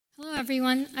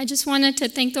everyone. I just wanted to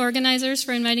thank the organizers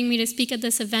for inviting me to speak at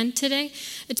this event today.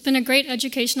 It's been a great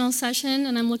educational session,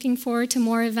 and I'm looking forward to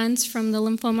more events from the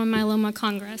Lymphoma Myeloma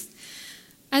Congress.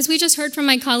 As we just heard from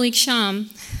my colleague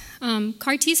Sham,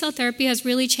 CAR T-cell therapy has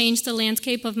really changed the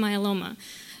landscape of myeloma.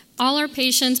 All our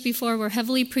patients before were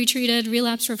heavily pretreated,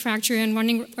 relapsed refractory, and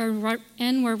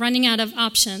were running out of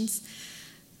options.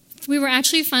 We were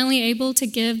actually finally able to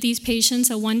give these patients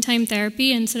a one-time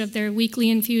therapy instead of their weekly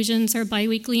infusions or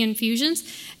biweekly infusions.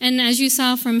 And as you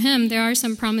saw from him, there are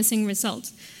some promising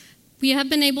results. We have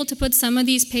been able to put some of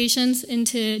these patients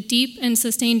into deep and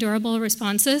sustained durable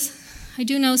responses. I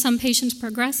do know some patients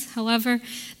progress. However,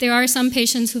 there are some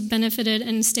patients who've benefited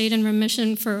and stayed in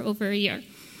remission for over a year.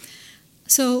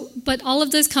 But all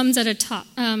of this comes at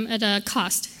a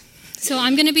cost. So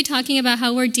I'm going to be talking about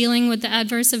how we're dealing with the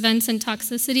adverse events and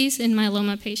toxicities in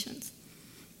myeloma patients.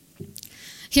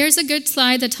 Here's a good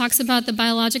slide that talks about the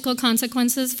biological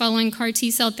consequences following CAR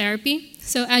T-cell therapy.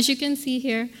 So as you can see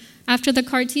here, after the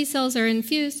CAR T-cells are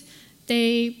infused,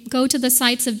 they go to the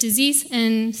sites of disease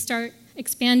and start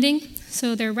expanding.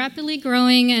 So they're rapidly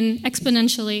growing and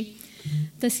exponentially.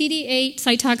 The CD8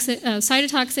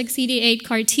 cytotoxic CD8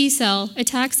 CAR T-cell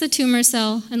attacks the tumor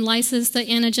cell and lyses the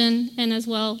antigen, and as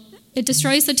well, it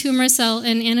destroys the tumor cell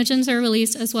and antigens are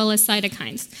released as well as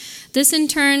cytokines. This in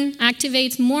turn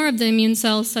activates more of the immune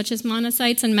cells such as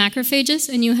monocytes and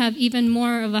macrophages, and you have even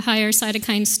more of a higher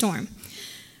cytokine storm.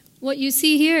 What you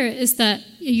see here is that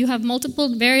you have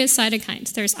multiple various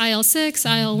cytokines. There's IL-6,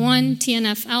 IL-1,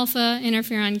 TNF-alpha,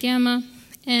 interferon gamma,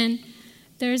 and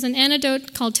there's an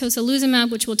antidote called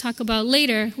tocilizumab, which we'll talk about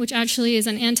later, which actually is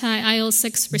an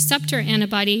anti-IL-6 receptor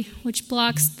antibody, which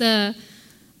blocks the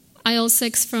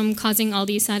IL-6 from causing all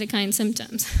these cytokine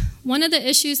symptoms. One of the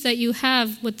issues that you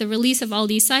have with the release of all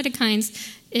these cytokines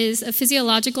is a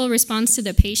physiological response to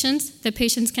the patients. The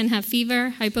patients can have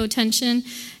fever, hypotension,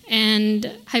 and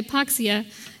hypoxia,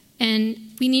 and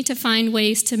we need to find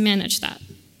ways to manage that.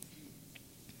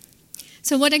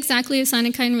 So what exactly is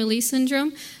cytokine release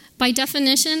syndrome? By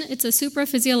definition, it's a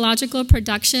supraphysiological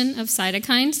production of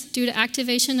cytokines due to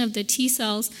activation of the T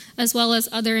cells as well as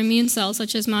other immune cells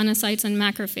such as monocytes and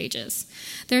macrophages.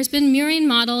 There's been murine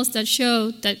models that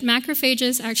show that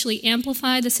macrophages actually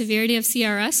amplify the severity of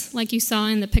CRS like you saw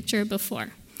in the picture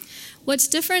before. What's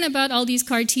different about all these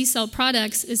CAR T-cell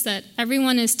products is that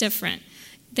everyone is different.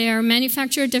 They are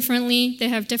manufactured differently, they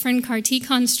have different CAR T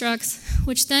constructs,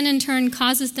 which then in turn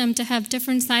causes them to have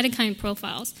different cytokine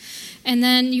profiles. And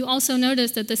then you also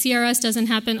notice that the CRS doesn't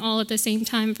happen all at the same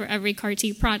time for every CAR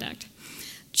T product.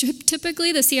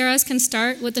 Typically, the CRS can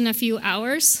start within a few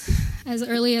hours, as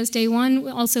early as day 1,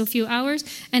 also a few hours,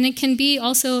 and it can be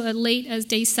also as late as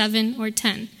day 7 or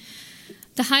 10.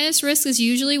 The highest risk is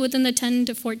usually within the 10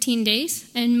 to 14 days,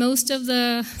 and most of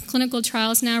the clinical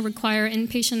trials now require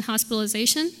inpatient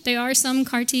hospitalization. There are some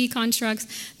CAR T constructs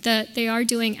that they are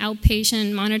doing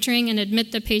outpatient monitoring and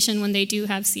admit the patient when they do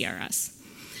have CRS.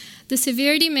 The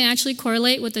severity may actually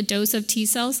correlate with the dose of T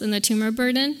cells and the tumor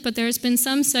burden, but there's been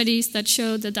some studies that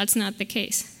show that that's not the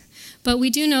case. But we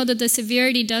do know that the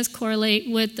severity does correlate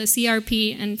with the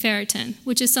CRP and ferritin,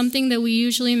 which is something that we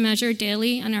usually measure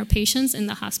daily on our patients in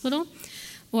the hospital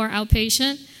or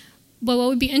outpatient. But what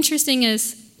would be interesting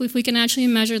is if we can actually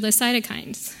measure the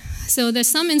cytokines. So that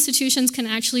some institutions can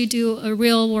actually do a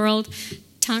real-time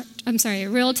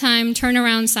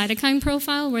turnaround cytokine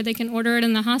profile where they can order it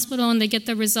in the hospital and they get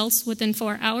the results within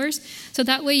 4 hours. So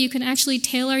that way you can actually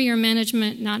tailor your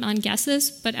management not on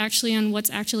guesses, but actually on what's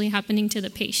actually happening to the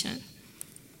patient.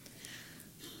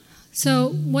 So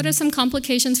what are some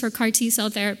complications for CAR T-cell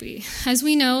therapy? As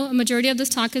we know, a majority of this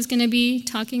talk is going to be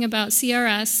talking about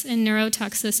CRS and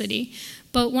neurotoxicity.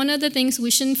 But one of the things we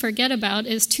shouldn't forget about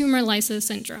is tumor lysis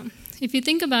syndrome. If you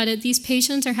think about it, these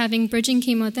patients are having bridging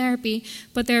chemotherapy,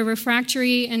 but they're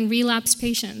refractory and relapsed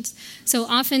patients. So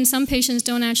often some patients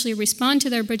don't actually respond to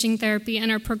their bridging therapy and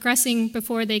are progressing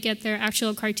before they get their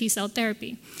actual CAR T-cell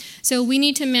therapy. So we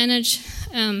need to manage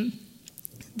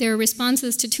their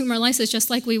responses to tumor lysis just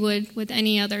like we would with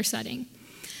any other setting.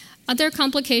 Other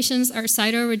complications are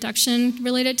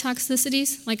cytoreduction-related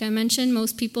toxicities. Like I mentioned,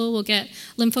 most people will get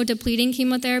lymphodepleting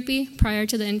chemotherapy prior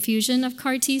to the infusion of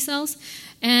CAR T cells.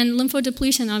 And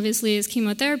lymphodepletion obviously is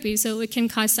chemotherapy, so it can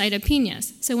cause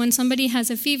cytopenias. So when somebody has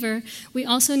a fever, we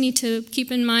also need to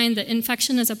keep in mind that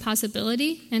infection is a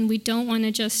possibility, and we don't want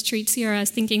to just treat CRS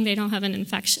thinking they don't have an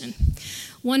infection.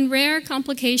 One rare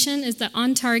complication is the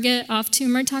on-target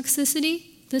off-tumor toxicity.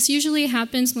 This usually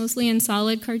happens mostly in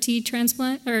solid CAR T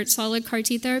transplant or solid CAR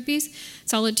T therapies,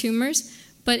 solid tumors,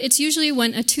 but it's usually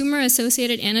when a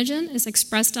tumor-associated antigen is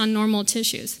expressed on normal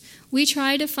tissues. We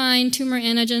try to find tumor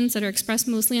antigens that are expressed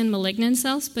mostly on malignant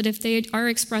cells, but if they are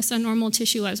expressed on normal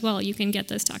tissue as well, you can get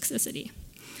this toxicity.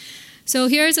 So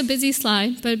here's a busy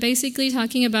slide, but basically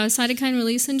talking about cytokine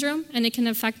release syndrome, and it can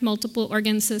affect multiple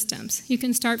organ systems. You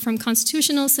can start from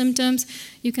constitutional symptoms.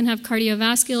 You can have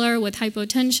cardiovascular with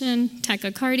hypotension,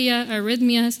 tachycardia,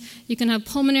 arrhythmias. You can have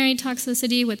pulmonary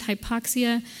toxicity with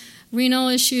hypoxia, renal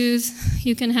issues.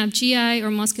 You can have GI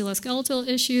or musculoskeletal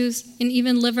issues, and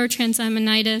even liver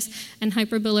transaminitis and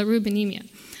hyperbilirubinemia.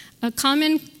 A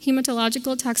common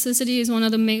hematological toxicity is one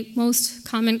of the most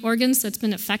common organs that's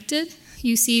been affected.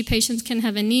 You see patients can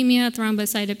have anemia,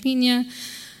 thrombocytopenia.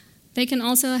 They can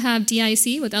also have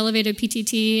DIC with elevated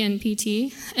PTT and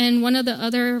PT. And one of the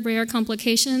other rare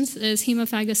complications is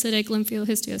hemophagocytic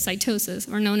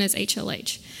lymphohistiocytosis, or known as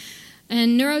HLH.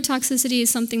 And neurotoxicity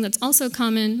is something that's also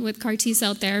common with CAR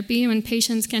T-cell therapy when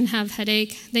patients can have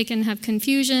headache, they can have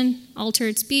confusion,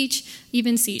 altered speech,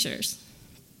 even seizures.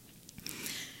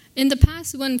 In the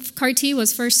past, when CAR T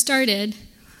was first started,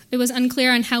 it was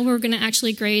unclear on how we were going to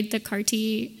actually grade the CAR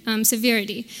T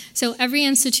severity. So every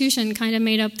institution kind of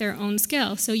made up their own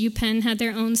scale. So UPenn had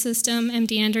their own system,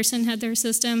 MD Anderson had their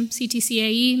system,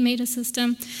 CTCAE made a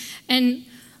system. And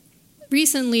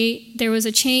recently, there was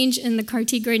a change in the CAR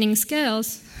T grading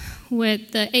scales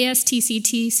with the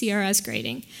ASTCT CRS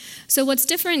grading. So what's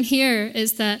different here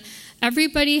is that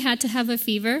everybody had to have a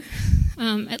fever,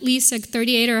 at least like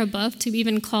 38 or above, to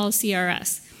even call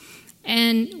CRS.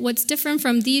 And what's different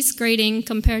from these grading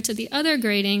compared to the other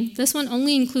grading, this one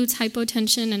only includes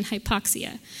hypotension and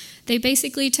hypoxia. They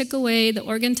basically took away the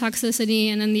organ toxicity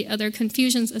and then the other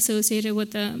confusions associated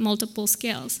with the multiple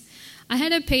scales. I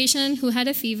had a patient who had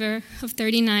a fever of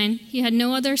 39. He had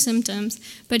no other symptoms,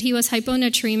 but he was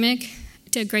hyponatremic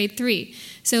to grade 3.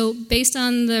 So based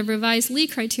on the revised Lee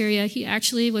criteria, he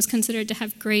actually was considered to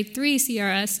have grade 3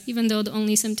 CRS, even though the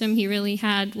only symptom he really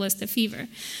had was the fever.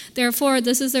 Therefore,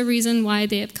 this is the reason why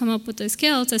they have come up with the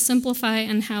scale to simplify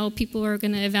on how people are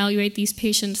going to evaluate these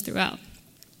patients throughout.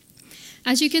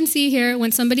 As you can see here,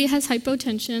 when somebody has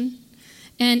hypotension,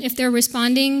 and if they're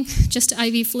responding just to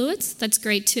IV fluids, that's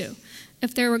grade 2.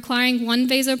 If they're requiring one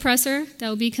vasopressor, that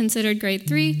will be considered grade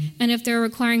 3, and if they're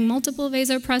requiring multiple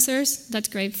vasopressors, that's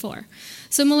grade 4.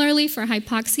 Similarly, for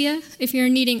hypoxia, if you're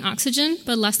needing oxygen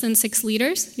but less than 6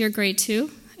 liters, you're grade 2.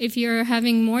 If you're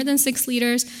having more than 6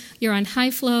 liters, you're on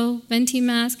high flow, venti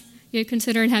mask, you're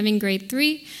considered having grade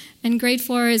 3, and grade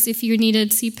 4 is if you needed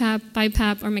CPAP,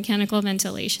 BiPAP, or mechanical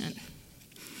ventilation.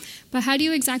 But how do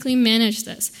you exactly manage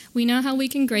this? We know how we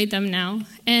can grade them now,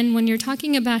 and when you're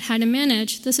talking about how to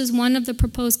manage, this is one of the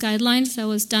proposed guidelines that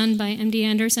was done by MD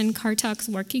Anderson CAR-Tox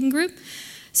working group.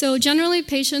 So generally,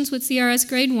 patients with CRS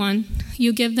grade 1,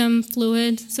 you give them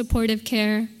fluid, supportive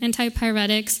care,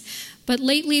 antipyretics, but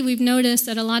lately we've noticed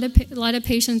that a lot of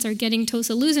patients are getting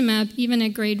tocilizumab even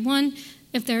at grade 1.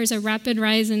 If there's a rapid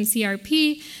rise in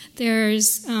CRP,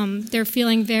 they're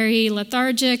feeling very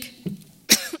lethargic,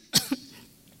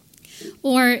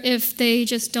 or if they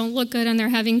just don't look good and they're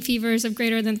having fevers of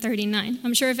greater than 39.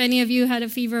 I'm sure if any of you had a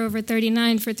fever over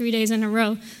 39 for 3 days in a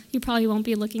row, you probably won't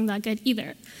be looking that good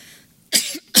either.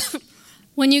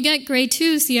 When you get grade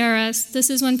 2 CRS,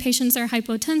 this is when patients are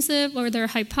hypotensive or they're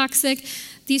hypoxic.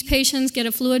 These patients get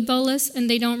a fluid bolus and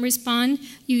they don't respond.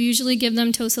 You usually give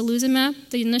them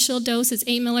tocilizumab. The initial dose is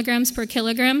 8 milligrams per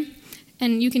kilogram,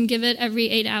 and you can give it every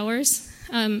 8 hours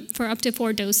for up to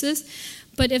 4 doses.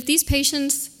 But if these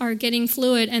patients are getting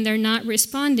fluid and they're not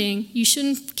responding, you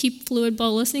shouldn't keep fluid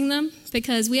bolusing them,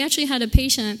 because we actually had a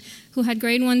patient who had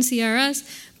grade 1 CRS,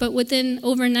 but within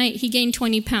overnight he gained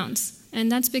 20 pounds.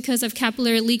 And that's because of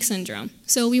capillary leak syndrome.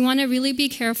 So we want to really be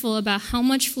careful about how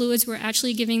much fluids we're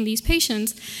actually giving these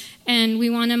patients, and we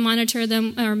want to monitor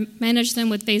them or manage them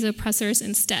with vasopressors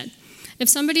instead. If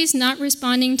somebody's not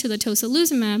responding to the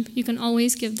tocilizumab, you can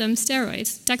always give them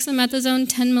steroids. Dexamethasone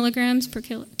 10 milligrams per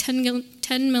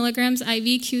 10 milligrams IV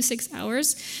Q6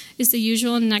 hours is the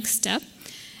usual next step.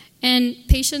 And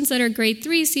patients that are grade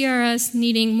 3 CRS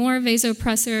needing more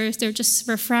vasopressors, they're just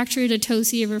refractory to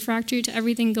toci, refractory to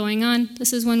everything going on,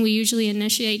 this is when we usually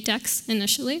initiate Dex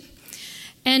initially.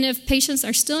 And if patients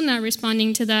are still not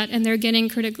responding to that and they're getting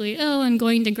critically ill and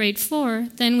going to grade 4,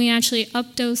 then we actually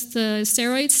updose the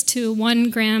steroids to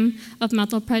 1 gram of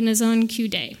methylprednisone Q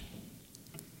day.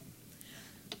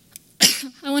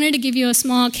 I wanted to give you a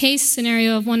small case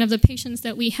scenario of one of the patients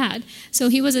that we had. So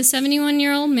he was a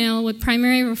 71-year-old male with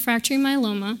primary refractory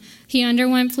myeloma. He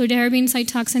underwent fludarabine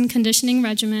Cytoxan conditioning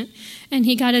regimen, and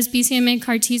he got his BCMA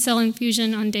CAR T-cell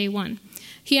infusion on day 1.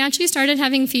 He actually started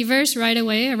having fevers right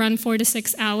away, around 4 to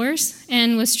 6 hours,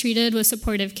 and was treated with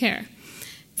supportive care.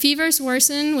 Fevers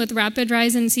worsened with rapid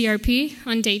rise in CRP.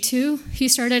 On day 2, he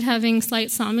started having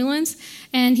slight somnolence,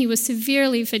 and he was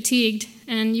severely fatigued.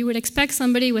 And you would expect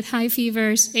somebody with high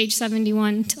fevers, age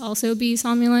 71, to also be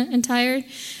somnolent and tired.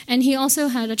 And he also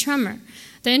had a tremor.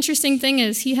 The interesting thing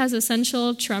is he has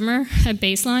essential tremor at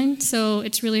baseline, so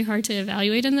it's really hard to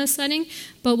evaluate in this setting.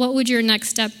 But what would your next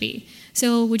step be?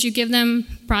 So would you give them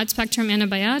broad-spectrum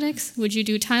antibiotics? Would you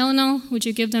do Tylenol? Would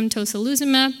you give them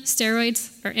tocilizumab,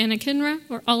 steroids, or anakinra,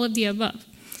 or all of the above?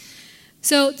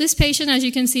 So this patient, as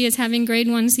you can see, is having grade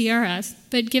 1 CRS,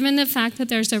 but given the fact that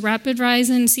there's a rapid rise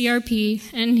in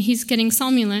CRP and he's getting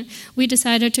somnolent, we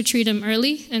decided to treat him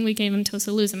early, and we gave him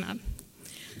tocilizumab.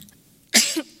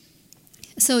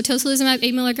 So tocilizumab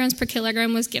 8 milligrams per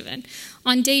kilogram was given.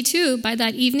 On day 2, by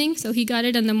that evening, so he got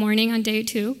it in the morning on day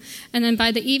 2, and then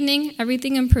by the evening,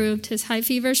 everything improved. His high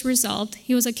fevers resolved.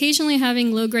 He was occasionally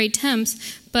having low-grade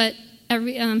temps, but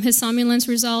his somnolence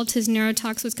resolved. His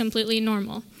neurotox was completely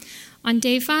normal. On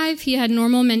day 5, he had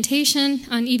normal mentation.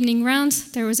 On evening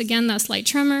rounds, there was again that slight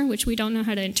tremor, which we don't know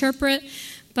how to interpret.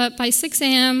 But by 6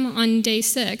 a.m. on day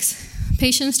 6,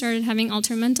 patient started having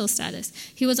altered mental status.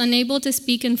 He was unable to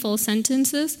speak in full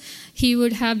sentences. He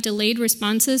would have delayed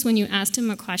responses when you asked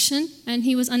him a question, and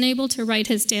he was unable to write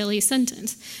his daily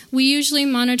sentence. We usually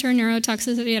monitor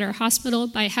neurotoxicity at our hospital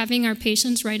by having our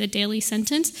patients write a daily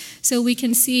sentence, so we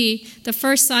can see the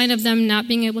first sign of them not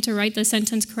being able to write the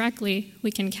sentence correctly,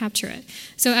 we can capture it.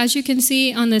 So as you can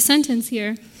see on the sentence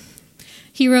here,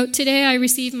 he wrote, "Today I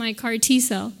received my CAR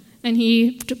T-cell," and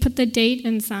he put the date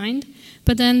and signed.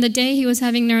 But then the day he was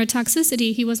having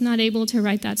neurotoxicity, he was not able to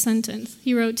write that sentence.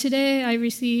 He wrote, "Today I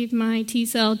received my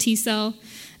T-cell,"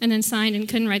 and then signed and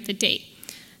couldn't write the date.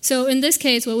 So in this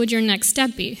case, what would your next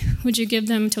step be? Would you give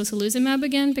them tocilizumab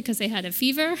again because they had a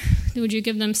fever? Would you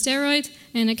give them steroids,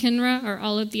 anakinra, or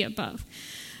all of the above?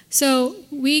 So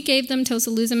we gave them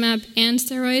tocilizumab and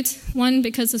steroids, one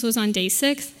because this was on day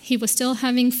 6, he was still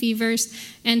having fevers,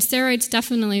 and steroids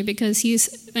definitely because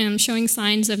he's showing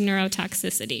signs of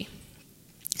neurotoxicity.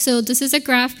 So this is a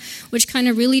graph which kind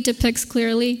of really depicts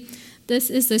clearly. This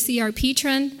is the CRP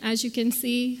trend. As you can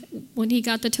see, when he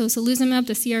got the tocilizumab,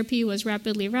 the CRP was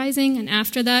rapidly rising, and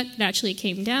after that, it actually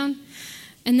came down.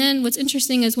 And then what's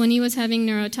interesting is when he was having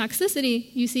neurotoxicity,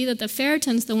 you see that the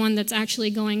ferritin's the one that's actually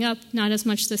going up, not as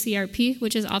much the CRP,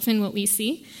 which is often what we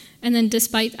see. And then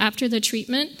despite after the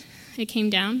treatment, it came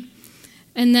down.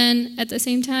 And then at the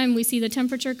same time, we see the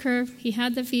temperature curve. He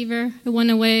had the fever, it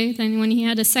went away. Then when he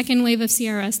had a second wave of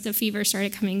CRS, the fever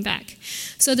started coming back.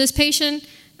 So this patient,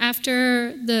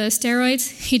 after the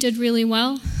steroids, he did really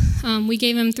well. We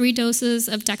gave him 3 doses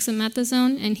of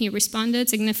dexamethasone, and he responded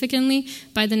significantly.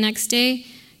 By the next day,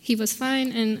 he was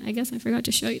fine, and I guess I forgot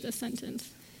to show you the sentence.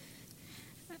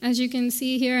 As you can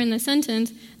see here in the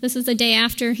sentence, this is the day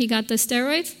after he got the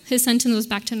steroids. His sentence was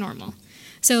back to normal.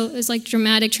 So it's like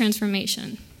dramatic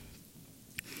transformation.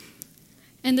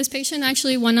 And this patient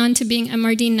actually went on to being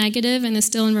MRD negative and is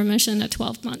still in remission at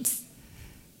 12 months.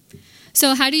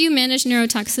 So how do you manage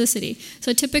neurotoxicity?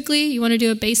 So typically, you want to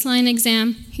do a baseline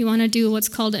exam. You want to do what's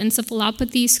called an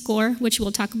encephalopathy score, which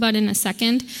we'll talk about in a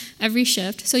second, every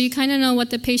shift. So you kind of know what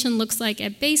the patient looks like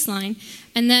at baseline.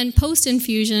 And then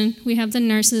post-infusion, we have the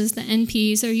nurses, the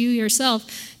NPs, or you yourself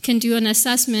can do an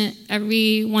assessment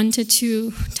every 1 to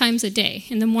 2 times a day.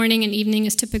 In the morning and evening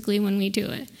is typically when we do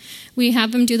it. We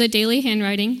have them do the daily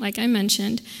handwriting, like I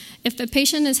mentioned. If the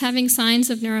patient is having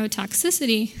signs of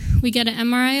neurotoxicity, we get an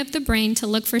MRI of the brain to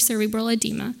look for cerebral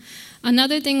edema.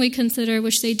 Another thing we consider,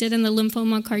 which they did in the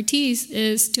lymphoma CAR-Ts,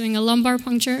 is doing a lumbar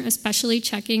puncture, especially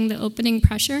checking the opening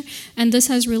pressure, and this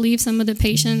has relieved some of the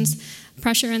patient's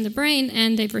pressure in the brain,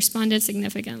 and they've responded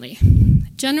significantly.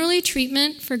 Generally,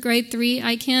 treatment for grade 3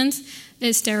 ICANS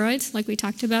is steroids, like we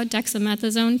talked about,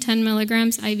 dexamethasone, 10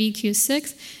 milligrams IV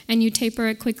Q6, and you taper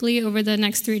it quickly over the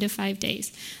next 3 to 5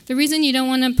 days. The reason you don't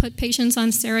want to put patients on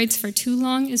steroids for too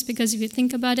long is because if you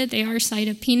think about it, they are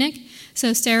cytopenic.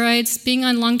 So steroids, being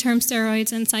on long-term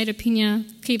steroids and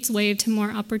cytopenia paves way to more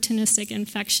opportunistic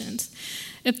infections.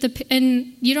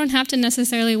 And you don't have to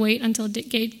necessarily wait until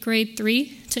grade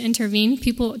 3 to intervene.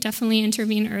 People definitely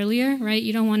intervene earlier, right?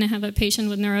 You don't want to have a patient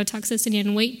with neurotoxicity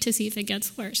and wait to see if it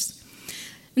gets worse.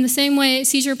 In the same way,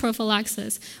 seizure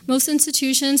prophylaxis. Most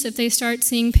institutions, if they start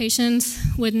seeing patients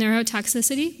with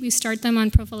neurotoxicity, we start them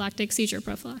on prophylactic seizure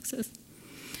prophylaxis.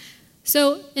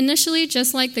 So initially,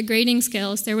 just like the grading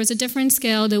scales, there was a different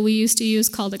scale that we used to use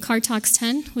called the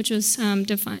CARTOX-10, which was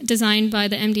designed by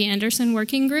the MD Anderson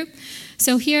working group.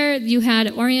 So here you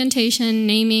had orientation,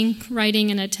 naming,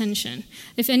 writing, and attention.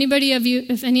 If any of you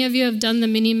have done the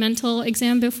mini mental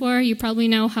exam before, you probably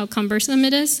know how cumbersome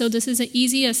it is. So this is an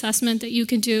easy assessment that you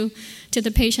can do to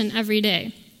the patient every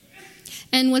day.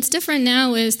 And what's different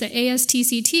now is the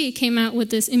ASTCT came out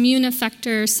with this immune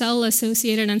effector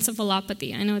cell-associated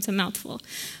encephalopathy. I know it's a mouthful,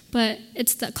 but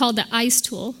it's called the ICE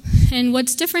tool. And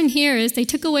what's different here is they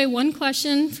took away one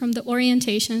question from the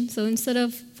orientation. So instead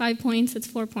of 5 points, it's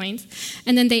 4 points.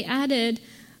 And then they added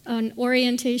an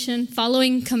orientation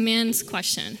following commands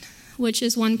question, which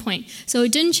is 1 point. So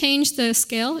it didn't change the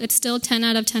scale. It's still 10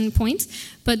 out of 10 points.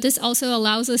 But this also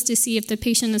allows us to see if the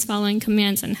patient is following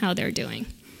commands and how they're doing.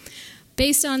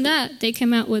 Based on that, they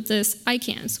came out with this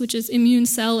ICANS, which is Immune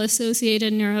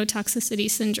Cell-Associated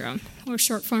Neurotoxicity Syndrome, or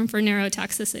short form for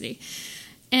neurotoxicity.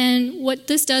 And what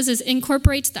this does is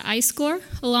incorporates the I score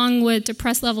along with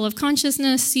depressed level of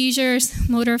consciousness, seizures,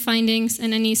 motor findings,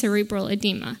 and any cerebral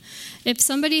edema. If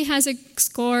somebody has a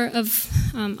score of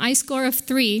I score of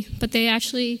 3, but they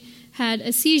actually had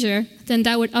a seizure, then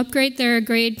that would upgrade their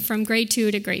grade from grade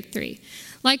 2 to grade 3.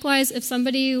 Likewise, if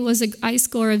somebody was an I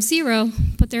score of 0,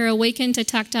 but they're awakened to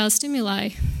tactile stimuli,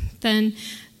 then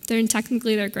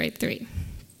technically they're grade 3.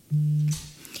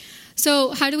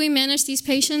 So how do we manage these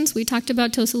patients? We talked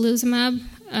about tocilizumab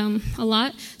a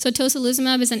lot. So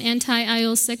tocilizumab is an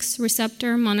anti-IL-6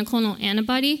 receptor monoclonal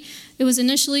antibody. It was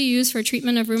initially used for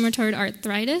treatment of rheumatoid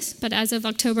arthritis, but as of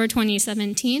October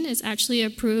 2017, it's actually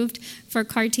approved for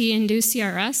CAR-T-induced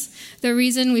CRS. The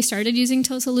reason we started using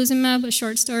tocilizumab, a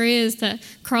short story, is that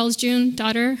Carl's June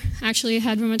daughter actually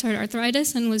had rheumatoid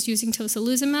arthritis and was using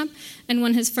tocilizumab. And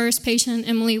when his first patient,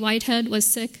 Emily Whitehead, was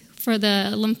sick for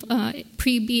the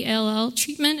pre-BLL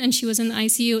treatment, and she was in the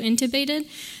ICU intubated,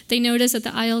 they noticed that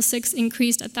the IL-6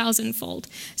 increased 1,000-fold.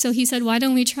 So he said, why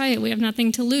don't we try it? We have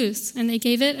nothing to lose. And they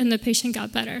gave it, and the patient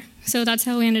got better. So that's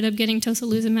how we ended up getting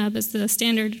tocilizumab as the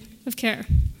standard of care.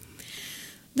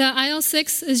 The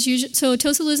IL-6 is usually, so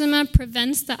tocilizumab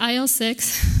prevents the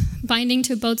IL-6 binding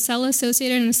to both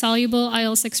cell-associated and soluble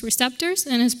IL-6 receptors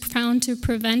and is found to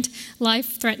prevent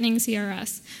life-threatening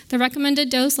CRS. The recommended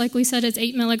dose, like we said, is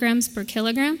 8 milligrams per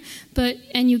kilogram,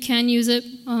 and you can use it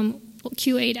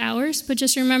Q8 hours, but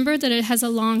just remember that it has a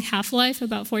long half-life,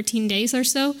 about 14 days or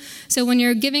so. So when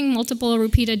you're giving multiple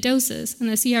repeated doses and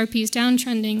the CRP is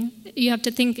downtrending, you have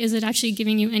to think, is it actually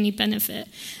giving you any benefit?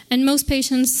 And most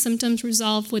patients' symptoms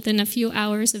resolve within a few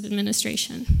hours of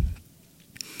administration.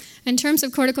 In terms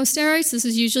of corticosteroids, this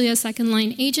is usually a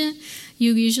second-line agent.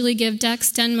 You usually give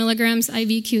Dex 10 milligrams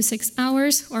IV Q6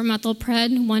 hours, or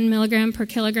methylpred 1 milligram per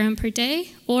kilogram per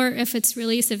day, or if it's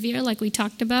really severe, like we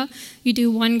talked about, you do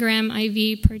 1 gram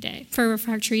IV per day for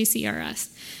refractory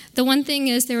CRS. The one thing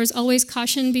is there was always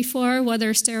caution before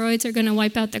whether steroids are going to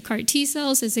wipe out the CAR T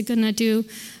cells. Is it going to do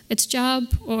its job,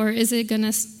 or is it going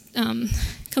to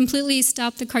completely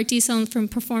stop the CAR T cell from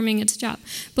performing its job?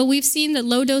 But we've seen that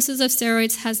low doses of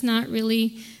steroids has not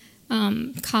really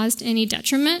caused any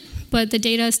detriment, but the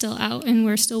data is still out, and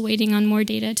we're still waiting on more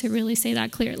data to really say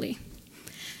that clearly.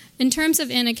 In terms of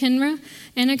anakinra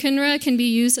can be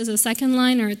used as a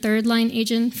second-line or a third-line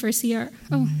agent for CR.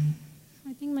 Oh,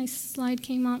 I think my slide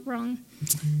came out wrong.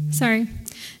 Sorry.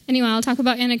 Anyway, I'll talk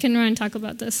about anakinra and talk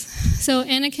about this. So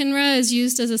anakinra is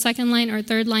used as a second-line or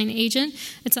third-line agent.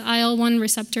 It's an IL-1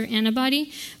 receptor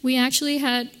antibody. We actually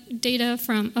had data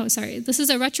from, this is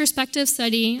a retrospective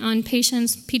study on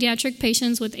patients, pediatric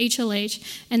patients with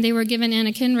HLH, and they were given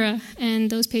anakinra, and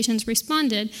those patients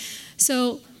responded.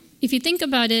 So if you think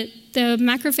about it, the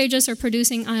macrophages are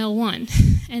producing IL-1.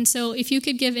 And so if you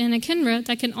could give anakinra,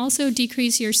 that can also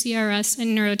decrease your CRS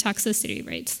and neurotoxicity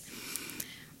rates.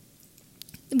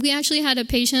 We actually had a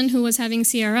patient who was having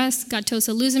CRS, got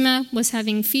tocilizumab, was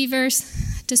having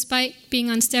fevers. Despite being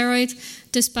on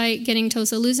steroids, despite getting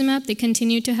tocilizumab, they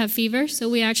continued to have fever. So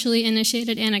we actually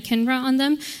initiated anakinra on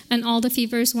them, and all the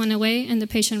fevers went away, and the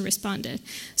patient responded.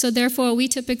 So therefore, we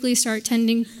typically start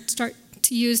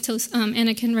to use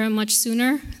anakinra much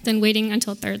sooner than waiting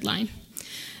until third line.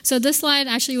 So this slide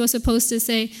actually was supposed to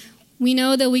say, we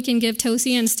know that we can give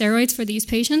toci and steroids for these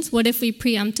patients. What if we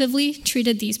preemptively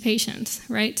treated these patients,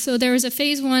 right? So there was a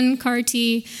phase 1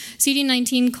 CAR-T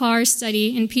CD19 CAR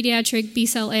study in pediatric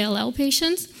B-cell ALL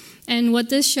patients. And what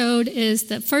this showed is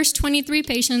the first 23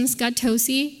 patients got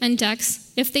toci and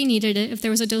dex if they needed it, if there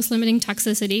was a dose-limiting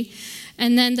toxicity.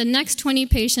 And then the next 20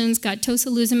 patients got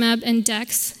tocilizumab and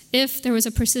dex if there was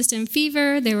a persistent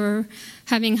fever, they were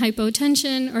having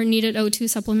hypotension, or needed O2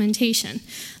 supplementation.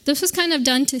 This was kind of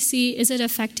done to see, is it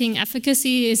affecting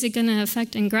efficacy? Is it going to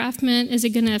affect engraftment? Is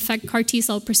it going to affect CAR T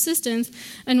cell persistence?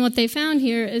 And what they found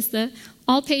here is that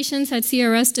all patients had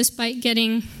CRS despite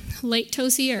getting late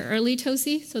toci or early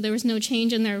toci, so there was no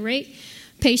change in their rate.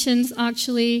 Patients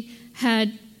actually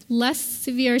had less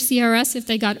severe CRS if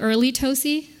they got early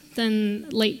toci than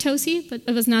late toci, but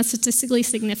it was not statistically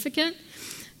significant.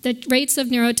 The rates of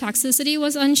neurotoxicity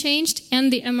was unchanged,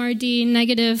 and the MRD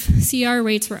negative CR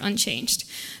rates were unchanged.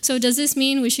 So does this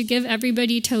mean we should give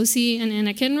everybody toci and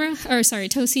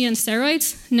toci and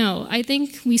steroids? No, I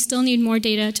think we still need more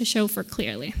data to show for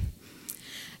clearly.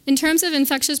 In terms of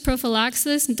infectious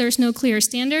prophylaxis, there's no clear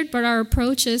standard, but our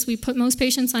approach is we put most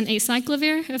patients on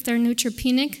acyclovir. If they're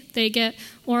neutropenic, they get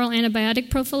oral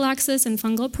antibiotic prophylaxis and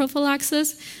fungal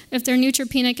prophylaxis. If they're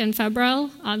neutropenic and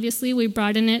febrile, obviously we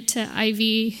broaden it to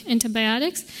IV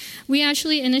antibiotics. We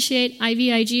actually initiate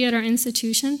IVIG at our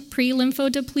institution,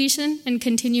 pre-lymphodepletion, and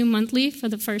continue monthly for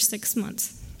the first 6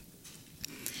 months.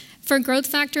 For growth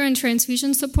factor and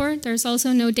transfusion support, there's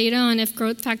also no data on if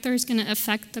growth factor is going to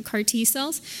affect the CAR T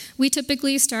cells. We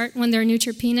typically start when they're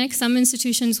neutropenic. Some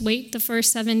institutions wait the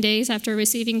first 7 days after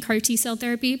receiving CAR T cell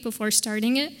therapy before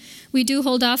starting it. We do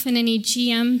hold off in any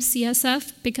GM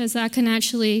CSF because that can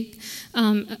actually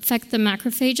affect the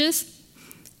macrophages.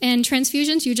 And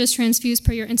transfusions, you just transfuse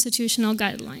per your institutional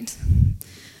guidelines.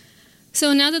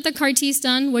 So now that the CAR T is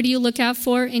done, what do you look out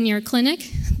for in your clinic?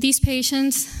 These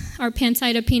patients are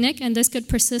pancytopenic, and this could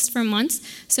persist for months.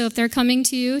 So if they're coming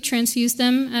to you, transfuse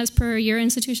them as per your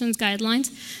institution's guidelines.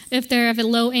 If they have a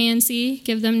low ANC,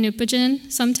 give them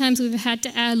Neupogen. Sometimes we've had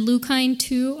to add leukine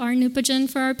to our Neupogen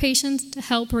for our patients to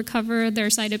help recover their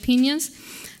cytopenias.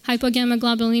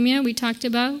 Hypogammaglobulinemia, we talked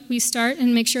about. We start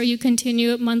and make sure you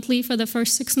continue it monthly for the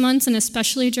first 6 months, and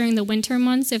especially during the winter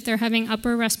months if they're having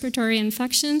upper respiratory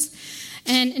infections.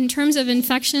 And in terms of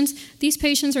infections, these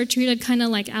patients are treated kind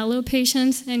of like allo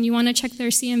patients, and you want to check their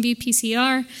CMV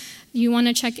PCR. You want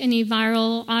to check any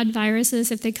viral odd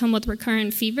viruses if they come with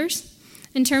recurrent fevers.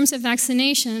 In terms of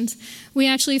vaccinations, we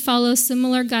actually follow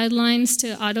similar guidelines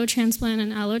to auto-transplant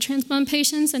and allo-transplant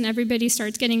patients, and everybody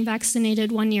starts getting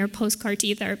vaccinated 1 year post-CAR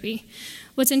T therapy.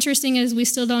 What's interesting is we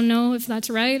still don't know if that's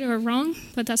right or wrong,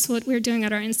 but that's what we're doing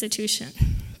at our institution.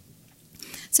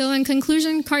 So in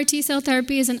conclusion, CAR T-cell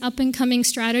therapy is an up-and-coming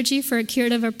strategy for a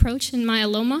curative approach in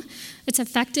myeloma. It's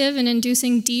effective in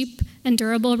inducing deep and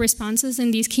durable responses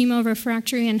in these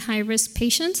chemo-refractory and high-risk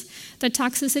patients. The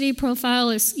toxicity profile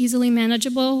is easily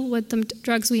manageable with the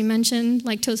drugs we mentioned,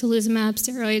 like tocilizumab,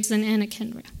 steroids, and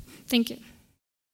anakinra. Thank you.